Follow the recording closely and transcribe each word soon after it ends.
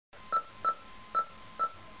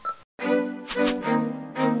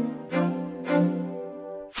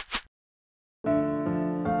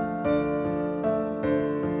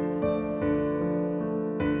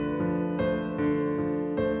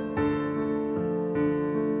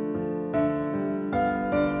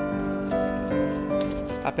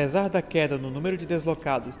Apesar da queda no número de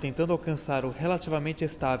deslocados tentando alcançar o relativamente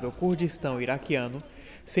estável Curdistão iraquiano,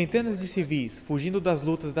 centenas de civis, fugindo das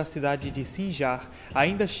lutas da cidade de Sinjar,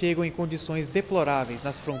 ainda chegam em condições deploráveis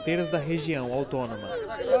nas fronteiras da região autônoma.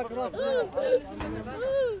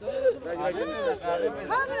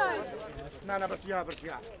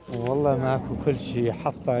 والله ماكو كل شيء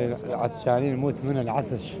حتى عطشانين نموت من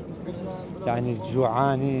العطش يعني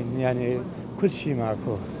جوعانين يعني كل شيء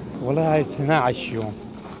ماكو والله هاي 12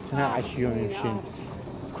 يوم يمشين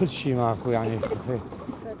كل شيء ماكو يعني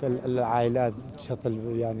العائلات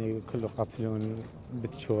شطل يعني كله قتلون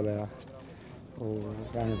بتشوله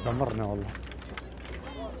ويعني دمرنا والله.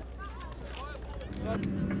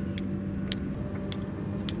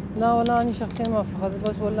 لا والله أنا شخصيا ما فقد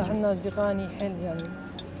بس والله حنا أصدقائي حل يعني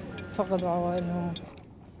فقدوا عوائلهم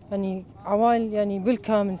يعني عوائل يعني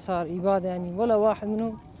بالكامل صار إبادة يعني ولا واحد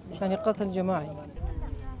منهم يعني قتل جماعي.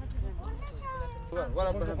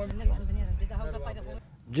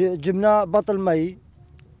 جبنا بطل مي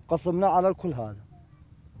قسمنا على الكل هذا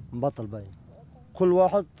بطل مي كل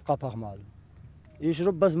واحد قفه ماله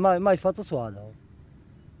يشرب بس ما يفطس وهذا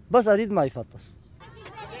بس أريد ما يفطس.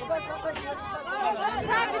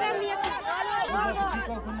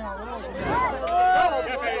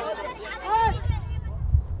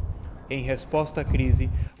 Em resposta à crise,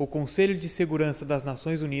 o Conselho de Segurança das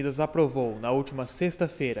Nações Unidas aprovou, na última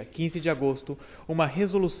sexta-feira, 15 de agosto, uma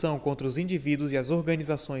resolução contra os indivíduos e as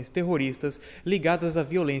organizações terroristas ligadas à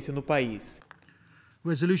violência no país.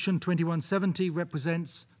 Resolution 2170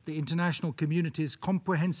 represents the international community's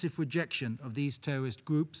comprehensive rejection of these terrorist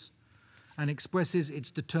groups and expresses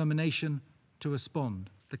its determination to respond.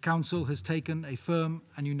 The Council has taken a firm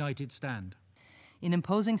and united stand. In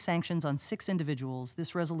imposing sanctions on 6 individuals,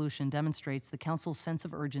 this resolution demonstrates the Council's sense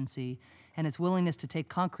of urgency and its willingness to take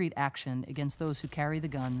concrete action against those who carry the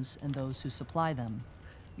guns and those who supply them.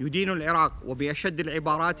 يدين العراق وبأشد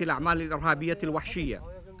العبارات الأعمال الإرهابية الوحشية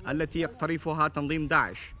التي يقترفها تنظيم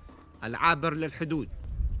داعش العابر للحدود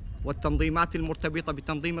والتنظيمات المرتبطة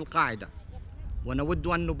بتنظيم القاعدة. ونود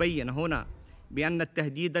أن نبين هنا بأن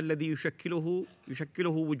التهديد الذي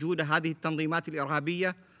يشكله وجود هذه التنظيمات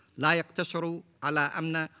الإرهابية لا يقتصر على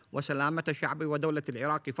أمن وسلامة شعب ودولة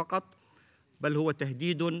العراق فقط، بل هو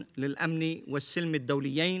تهديد للأمن والسلم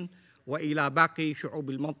الدوليين وإلى باقي شعوب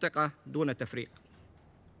المنطقة دون تفريق.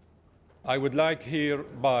 I would like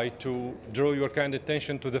hereby to draw your kind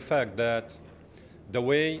attention to the fact that the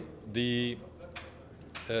way the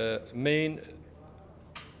main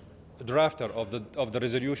drafter of the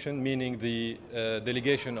resolution, meaning the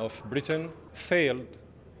delegation of Britain, failed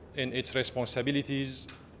in its responsibilities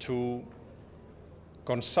to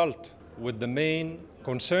consult with the main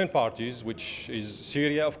concerned parties, which is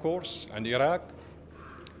Syria, of course, and Iraq,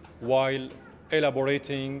 while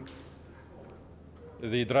elaborating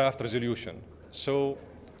the draft resolution. So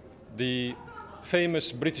the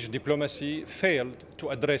famous British diplomacy failed to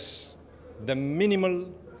address the minimal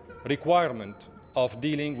requirement of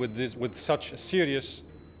dealing with such a serious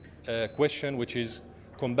question, which is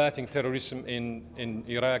combating terrorism in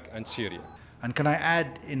Iraq and Syria. And can I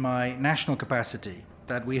add, in my national capacity,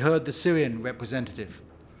 that we heard the Syrian representative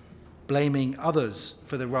blaming others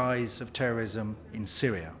for the rise of terrorism in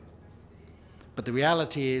Syria. But the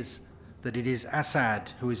reality is that it is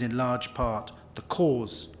Assad who is in large part the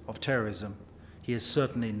cause of terrorism. He is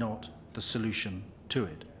certainly not the solution to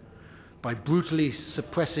it. By brutally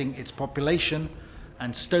suppressing its population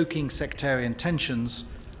and stoking sectarian tensions,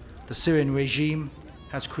 the Syrian regime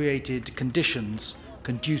has created conditions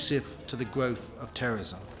conducive to the growth of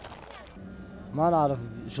terrorism. ما نعرف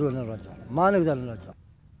شلون نرجع ما نقدر نرجع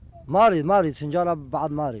ما اريد سنجارة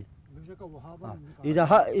بعد ما اريد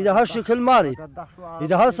اذا هالشكل ما اريد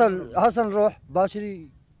اذا هسه نروح باكر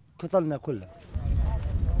قتلنا كله.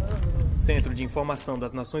 Centro de Informação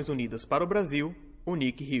das Nações Unidas para o Brasil,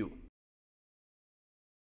 UNIC Rio.